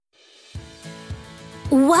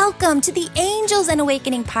Welcome to the Angels and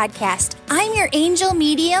Awakening podcast. I'm your angel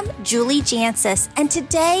medium, Julie Jancius, and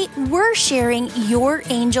today we're sharing your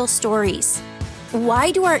angel stories.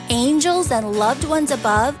 Why do our angels and loved ones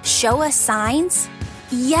above show us signs?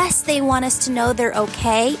 Yes, they want us to know they're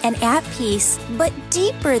okay and at peace, but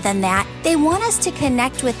deeper than that, they want us to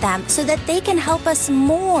connect with them so that they can help us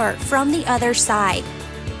more from the other side.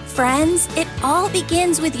 Friends, it all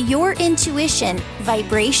begins with your intuition,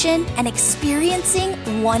 vibration, and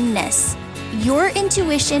experiencing oneness. Your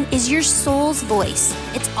intuition is your soul's voice.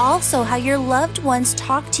 It's also how your loved ones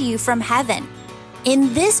talk to you from heaven.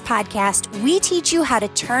 In this podcast, we teach you how to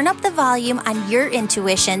turn up the volume on your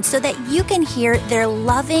intuition so that you can hear their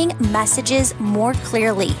loving messages more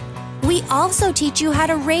clearly. We also teach you how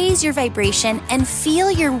to raise your vibration and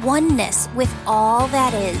feel your oneness with all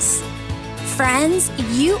that is. Friends,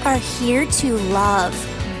 you are here to love,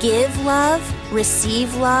 give love,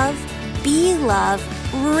 receive love, be love,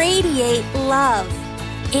 radiate love.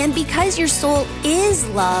 And because your soul is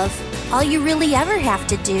love, all you really ever have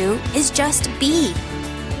to do is just be.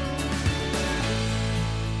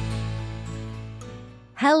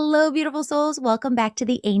 Hello, beautiful souls. Welcome back to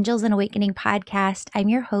the Angels and Awakening podcast. I'm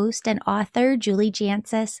your host and author, Julie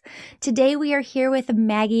Jancius. Today, we are here with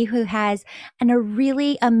Maggie, who has a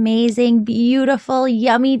really amazing, beautiful,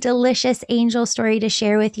 yummy, delicious angel story to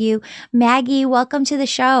share with you. Maggie, welcome to the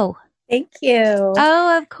show. Thank you.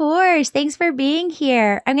 Oh, of course. Thanks for being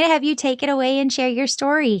here. I'm going to have you take it away and share your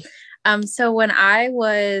story. So when I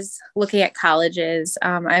was looking at colleges,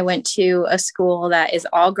 I went to a school that is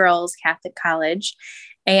all girls Catholic college.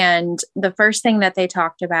 And the first thing that they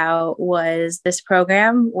talked about was this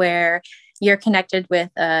program where you're connected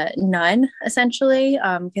with a nun, essentially,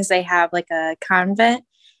 because they have like a convent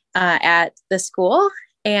at the school.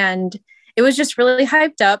 And it was just really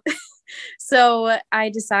hyped up. So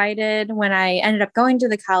I decided when I ended up going to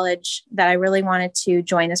the college that I really wanted to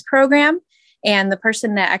join this program. And the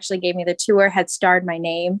person that actually gave me the tour had starred my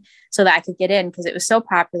name so that I could get in because it was so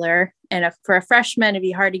popular. And for a freshman, it'd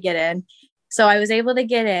be hard to get in. So I was able to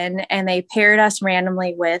get in, and they paired us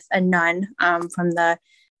randomly with a nun from the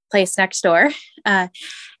place next door.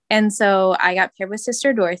 And so I got paired with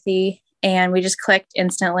Sister Dorothy, and we just clicked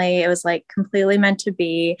instantly. It was like completely meant to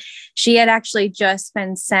be. She had actually just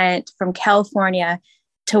been sent from California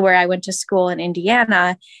to where I went to school in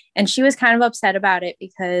Indiana. And she was kind of upset about it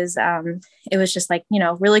because it was just like,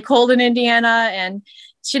 really cold in Indiana. And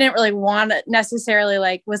she didn't really want it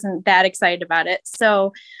necessarily, wasn't that excited about it.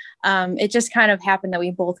 So it just kind of happened that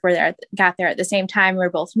we both got there at the same time. We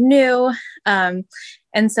were both new. And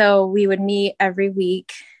so we would meet every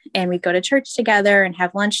week and we'd go to church together and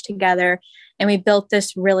have lunch together. And we built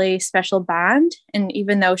this really special bond. And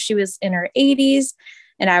even though she was in her 80s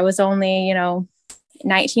and I was only,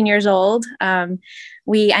 19 years old,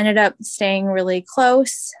 we ended up staying really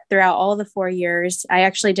close throughout all the 4 years. I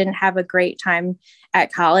actually didn't have a great time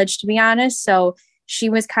at college, to be honest. So she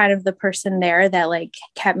was kind of the person there that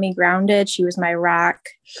kept me grounded. She was my rock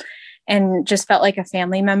and just felt like a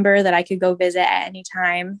family member that I could go visit at any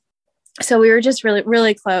time. So we were just really,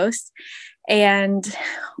 really close. And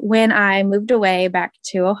when I moved away back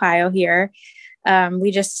to Ohio here, we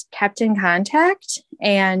just kept in contact.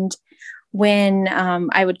 And when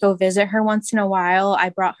I would go visit her once in a while, I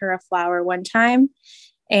brought her a flower one time,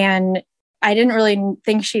 and I didn't really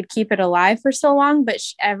think she'd keep it alive for so long, but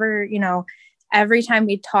every time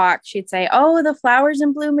we'd talk, she'd say, "Oh, the flower's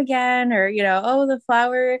in bloom again," or, "Oh, the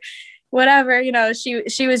flower, whatever."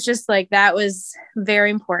 She was just like, that was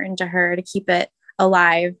very important to her to keep it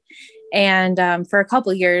alive. And for a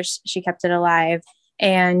couple of years, she kept it alive.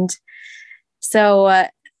 And so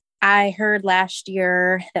I heard last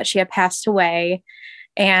year that she had passed away,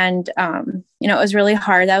 and, it was really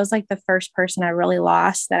hard. That was the first person I really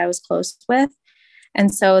lost that I was close with.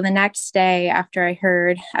 And so the next day after I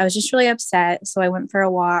heard, I was just really upset. So I went for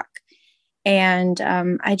a walk, and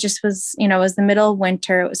I just was, it was the middle of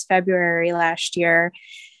winter. It was February last year.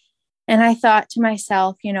 And I thought to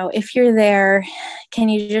myself, if you're there, can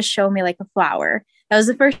you just show me a flower? That was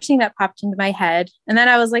the first thing that popped into my head. And then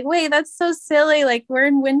I was like, wait, that's so silly. We're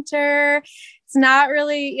in winter. It's not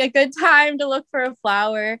really a good time to look for a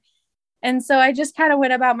flower. And so I just kind of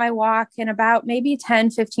went about my walk, and about maybe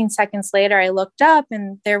 10, 15 seconds later, I looked up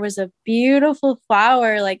and there was a beautiful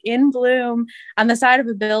flower in bloom on the side of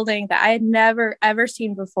a building that I had never, ever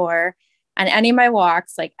seen before on any of my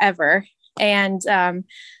walks, ever. And,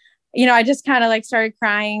 I just kind of started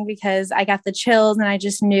crying because I got the chills and I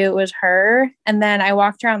just knew it was her. And then I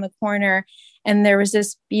walked around the corner and there was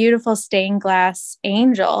this beautiful stained glass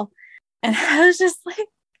angel. And I was just like,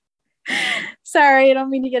 Sorry, I don't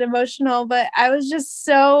mean to get emotional, but I was just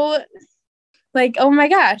so like, oh my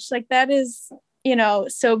gosh, like that is,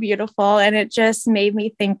 so beautiful. And it just made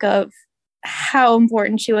me think of how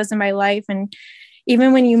important she was in my life. And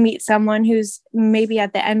even when you meet someone who's maybe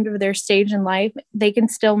at the end of their stage in life, they can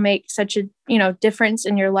still make such a, difference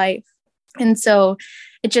in your life. And so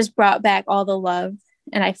it just brought back all the love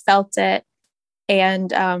and I felt it.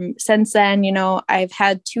 And since then, I've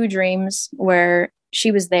had 2 dreams where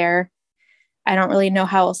she was there. I don't really know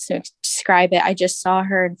how else to describe it. I just saw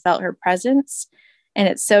her and felt her presence, and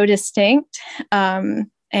it's so distinct.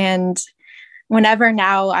 And whenever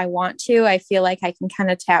now I want to, I feel like I can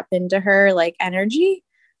kind of tap into her like energy.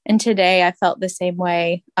 And today I felt the same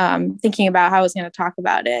way, thinking about how I was going to talk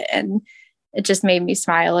about it. And it just made me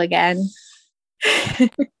smile again.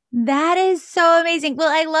 That is so amazing.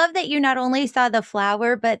 Well, I love that you not only saw the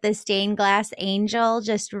flower, but the stained glass angel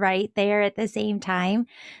just right there at the same time.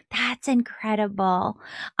 That's incredible.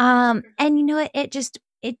 And you know what?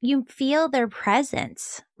 You feel their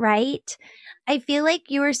presence, right? I feel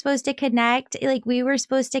like you were supposed to connect, like we were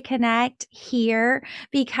supposed to connect here,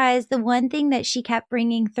 because the one thing that she kept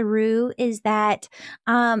bringing through is that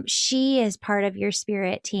she is part of your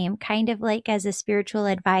spirit team, kind of like as a spiritual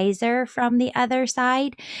advisor from the other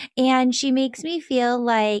side. And she makes me feel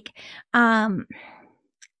like, so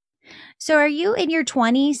are you in your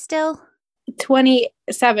 20s still?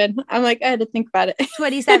 27. I'm like, I had to think about it.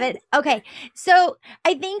 27. Okay. So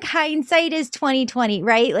I think hindsight is 2020,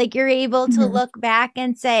 right? Like you're able to look back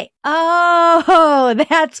and say, oh,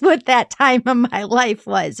 that's what that time of my life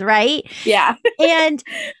was, right? Yeah. And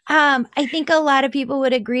I think a lot of people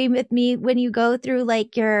would agree with me when you go through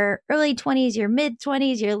like your early 20s, your mid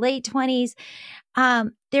 20s, your late 20s.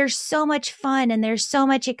 There's so much fun and there's so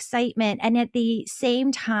much excitement. And at the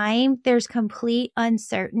same time, there's complete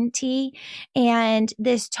uncertainty and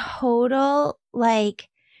this total, like,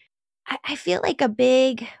 I feel like a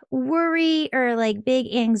big worry or like big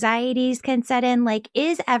anxieties can set in. Like,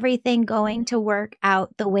 is everything going to work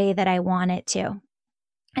out the way that I want it to?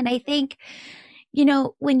 And I think,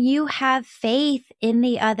 when you have faith in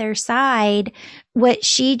the other side, what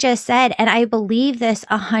she just said, and I believe this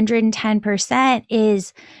 110%,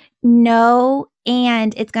 is no,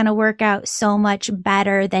 and it's going to work out so much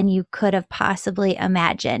better than you could have possibly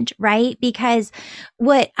imagined, right? Because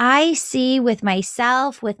what I see with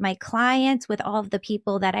myself, with my clients, with all of the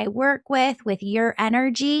people that I work with your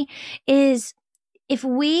energy is, if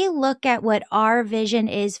we look at what our vision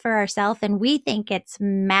is for ourselves and we think it's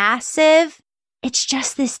massive, it's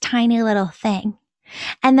just this tiny little thing.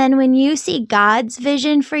 And then when you see God's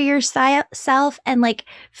vision for yourself and like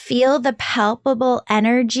feel the palpable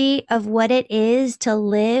energy of what it is to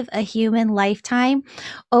live a human lifetime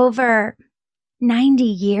over 90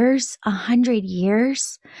 years, 100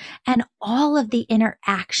 years, and all of the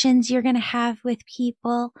interactions you're going to have with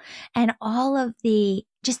people and all of the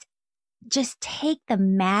just take the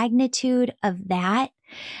magnitude of that.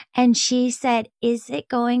 And she said, is it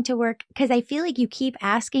going to work? Because I feel like you keep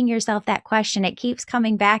asking yourself that question. It keeps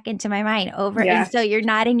coming back into my mind over. Yeah. And so you're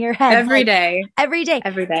nodding your head every day. Every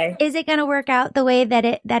day. Is it going to work out the way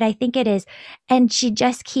that I think it is? And she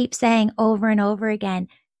just keeps saying over and over again,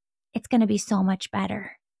 it's going to be so much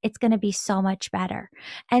better. It's going to be so much better.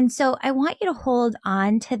 And so I want you to hold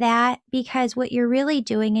on to that, because what you're really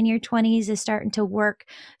doing in your 20s is starting to work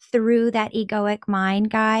through that egoic mind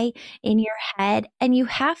guy in your head, and you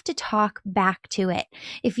have to talk back to it.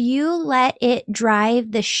 If you let it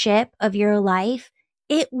drive the ship of your life,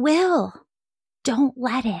 it will. Don't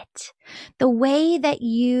let it. The way that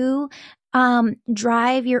you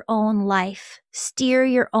drive your own life, steer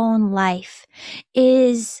your own life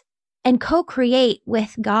is, and co-create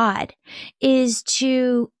with God, is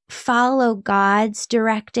to follow God's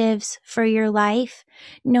directives for your life,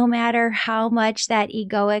 no matter how much that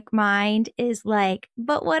egoic mind is like,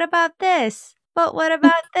 but what about this? But what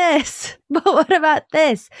about this? But what about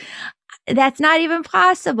this? That's not even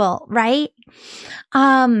possible, right?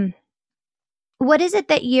 What is it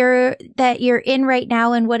that you're in right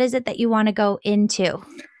now, and what is it that you want to go into?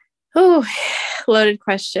 Oh, loaded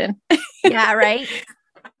question. Yeah, right.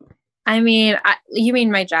 I mean, you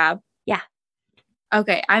mean my job? Yeah.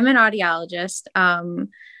 Okay. I'm an audiologist.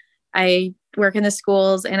 I work in the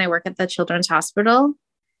schools and I work at the Children's Hospital.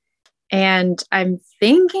 And I'm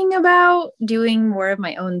thinking about doing more of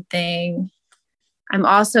my own thing. I'm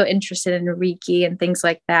also interested in Reiki and things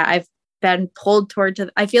like that. I've been pulled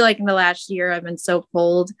I feel like in the last year, I've been so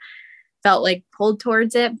pulled felt like pulled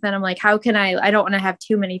towards it. But then I'm like, how can I don't want to have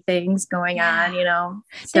too many things going on, you know?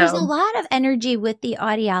 There's a So lot of energy with the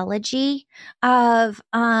audiology of,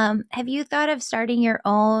 have you thought of starting your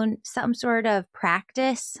own, some sort of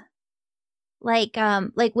practice? Like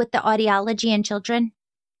with the audiology in children?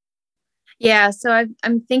 yeah, so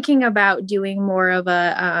I'm thinking about doing more of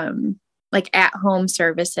a, like at home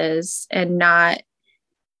services and not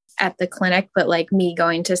at the clinic, but like me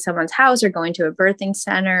going to someone's house or going to a birthing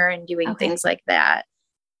center and doing Okay. things like that.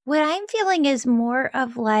 What I'm feeling is more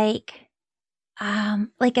of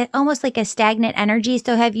almost like a stagnant energy.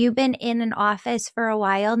 So have you been in an office for a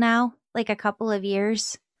while now? Like a couple of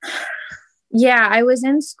years? Yeah, I was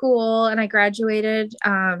in school and I graduated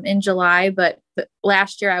in July, but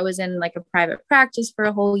last year I was in like a private practice for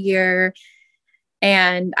a whole year.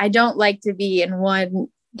 And I don't like to be in one.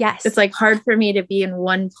 Yes. It's like hard for me to be in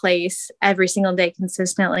one place every single day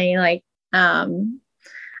consistently. Like,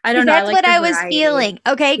 I don't know. That's I like what the I was variety. feeling.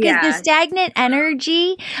 Okay. Because the Yeah. stagnant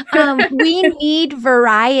energy, we need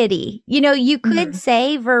variety. You know, you could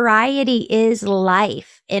say variety is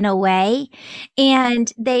life in a way.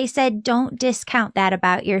 And they said, don't discount that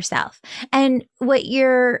about yourself. And what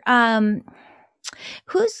you're,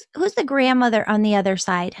 who's the grandmother on the other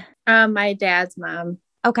side? My dad's mom.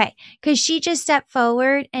 Okay. Because she just stepped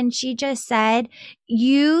forward and she just said,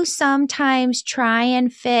 you sometimes try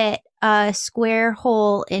and fit a square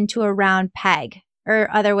hole into a round peg or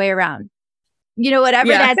other way around. You know,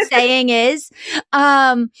 whatever that saying is.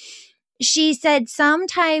 She said,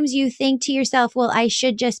 sometimes you think to yourself, well, I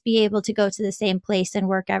should just be able to go to the same place and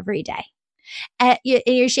work every day.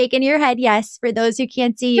 You're shaking your head. Yes. For those who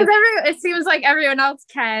can't see you. It seems like everyone else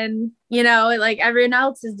can, you know, like everyone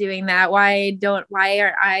else is doing that. Why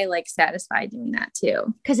aren't I like satisfied doing that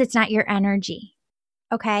too? Because it's not your energy.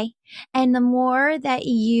 Okay. And the more that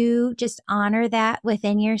you just honor that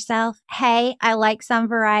within yourself, hey, I like some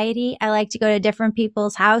variety. I like to go to different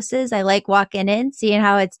people's houses. I like walking in, seeing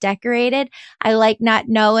how it's decorated. I like not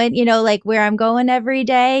knowing, you know, like where I'm going every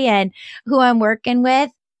day and who I'm working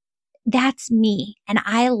with. That's me. And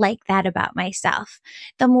I like that about myself.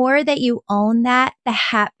 The more that you own that, the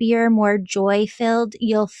happier, more joy filled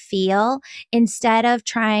you'll feel instead of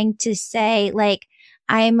trying to say like,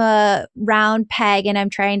 I'm a round peg and I'm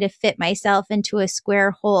trying to fit myself into a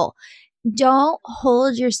square hole. Don't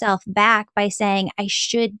hold yourself back by saying, I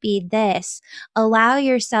should be this. Allow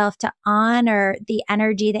yourself to honor the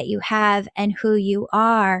energy that you have and who you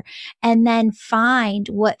are, and then find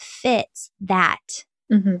what fits that.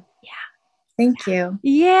 Mm-hmm. Thank you.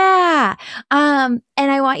 Yeah. And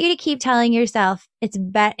I want you to keep telling yourself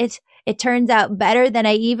it turns out better than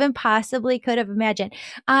I even possibly could have imagined.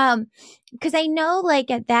 Cause I know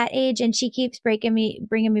like at that age, and she keeps bringing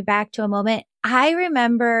me back to a moment. I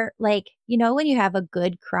remember like, you know, when you have a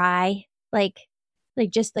good cry, like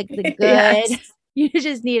just like the good, yes. You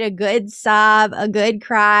just need a good sob, a good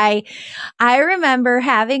cry. I remember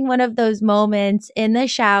having one of those moments in the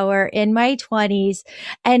shower in my 20s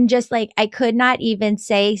and just like, I could not even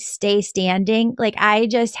say stay standing. Like I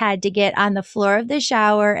just had to get on the floor of the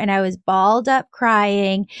shower and I was balled up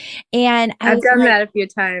crying. And I've done that a few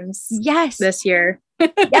times. Yes. This year.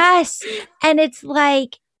 Yes. And it's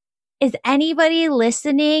like, is anybody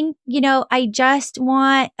listening? You know, I just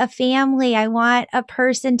want a family. I want a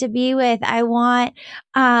person to be with. I want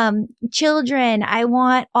children. I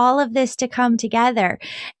want all of this to come together.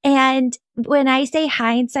 And when I say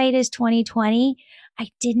hindsight is 2020, I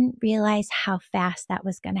didn't realize how fast that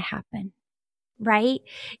was going to happen. Right?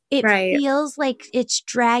 It feels like it's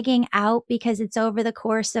dragging out because it's over the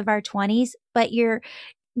course of our 20s, but your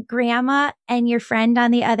grandma and your friend on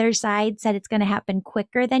the other side said it's going to happen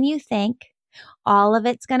quicker than you think. All of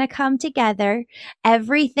it's going to come together.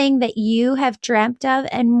 Everything that you have dreamt of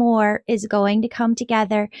and more is going to come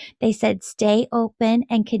together. They said, stay open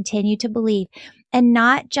and continue to believe. And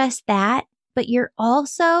not just that, but you're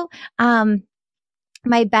also,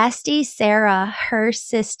 my bestie, Sarah, her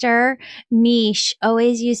sister, Mish,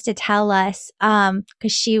 always used to tell us, cause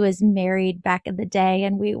she was married back in the day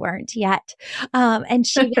and we weren't yet. And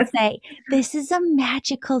she would say, this is a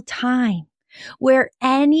magical time where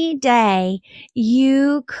any day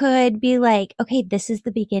you could be like, okay, this is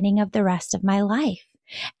the beginning of the rest of my life.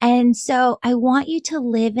 And so I want you to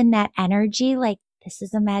live in that energy. Like this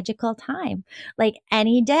is a magical time. Like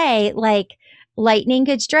any day, like lightning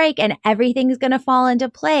could strike and everything's going to fall into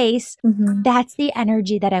place. Mm-hmm. That's the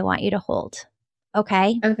energy that I want you to hold.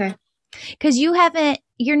 Okay. Okay. Cause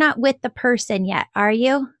you're not with the person yet, are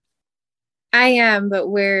you? I am, but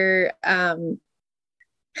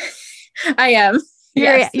I am.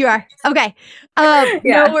 Yes. You are. Okay. Yeah.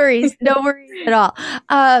 No worries. No worries at all.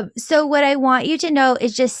 So what I want you to know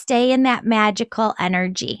is just stay in that magical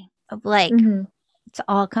energy of like, Mhm. it's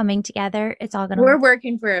all coming together. It's all going to We're work.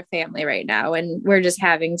 working for a family right now, and we're just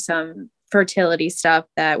having some fertility stuff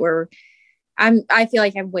that I feel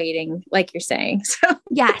like I'm waiting, like you're saying. So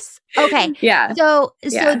Yes. Okay. yeah. So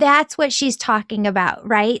Yeah. that's what she's talking about,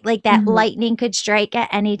 right? Like that Mhm. lightning could strike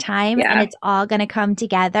at any time and Yeah. it's all going to come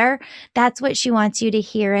together. That's what she wants you to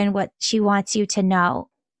hear and what she wants you to know.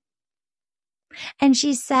 And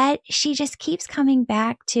she said she just keeps coming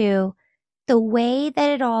back to the way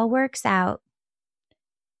that it all works out.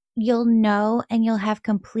 You'll know and you'll have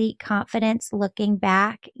complete confidence looking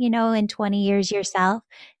back, in 20 years yourself,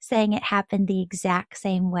 saying it happened the exact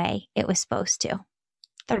same way it was supposed to,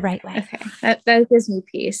 the right way. Okay. That gives me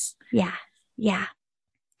peace. Yeah. Yeah.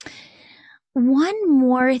 One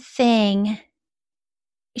more thing.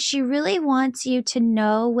 She really wants you to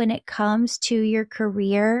know when it comes to your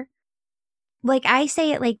career. Like I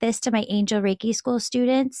say it like this to my Angel Reiki School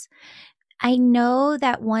students. I know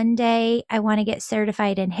that one day I want to get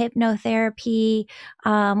certified in hypnotherapy.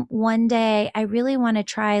 One day I really want to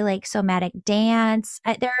try like somatic dance.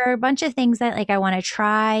 There are a bunch of things that like I want to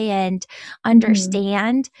try and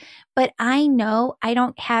understand, but I know I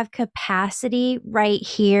don't have capacity right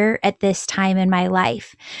here at this time in my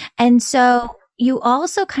life. And so you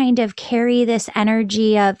also kind of carry this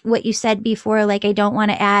energy of what you said before, like I don't want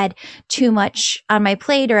to add too much on my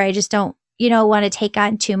plate or I just don't want to take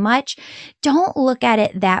on too much. Don't look at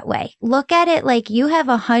it that way. Look at it like you have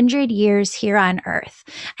 100 years here on earth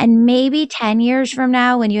and maybe 10 years from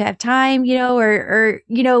now when you have time, or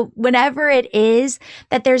whenever it is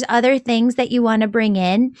that there's other things that you want to bring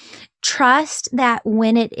in, trust that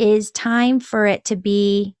when it is time for it to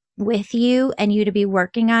be with you and you to be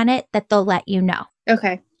working on it, that they'll let you know.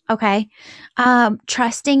 Okay. Okay.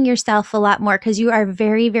 Trusting yourself a lot more because you are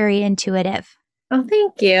very, very intuitive. Oh,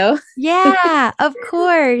 thank you. Yeah, of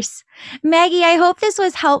course. Maggie, I hope this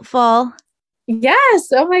was helpful. Yes.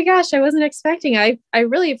 Oh my gosh. I wasn't expecting. I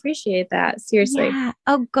really appreciate that. Seriously. Yeah.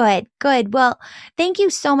 Oh, good. Good. Well, thank you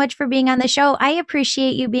so much for being on the show. I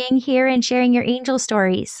appreciate you being here and sharing your angel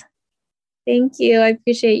stories. Thank you. I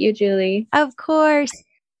appreciate you, Julie. Of course.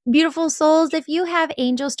 Beautiful souls, if you have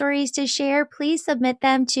angel stories to share, please submit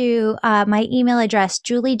them to my email address,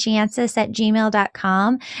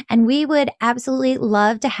 juliejancis@gmail.com. And we would absolutely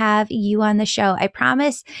love to have you on the show. I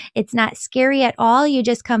promise it's not scary at all. You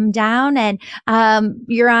just come down and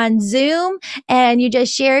you're on Zoom and you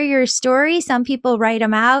just share your story. Some people write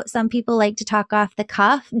them out. Some people like to talk off the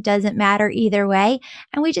cuff. Doesn't matter either way.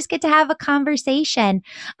 And we just get to have a conversation.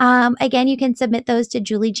 Again, you can submit those to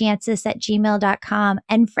juliejancis@gmail.com.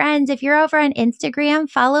 And friends, if you're over on Instagram,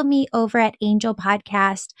 follow me over at Angel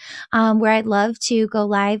Podcast, where I'd love to go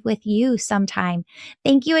live with you sometime.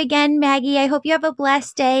 Thank you again, Maggie. I hope you have a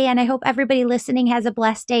blessed day, and I hope everybody listening has a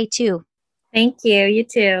blessed day too. Thank you. You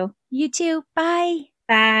too. You too. Bye.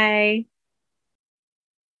 Bye.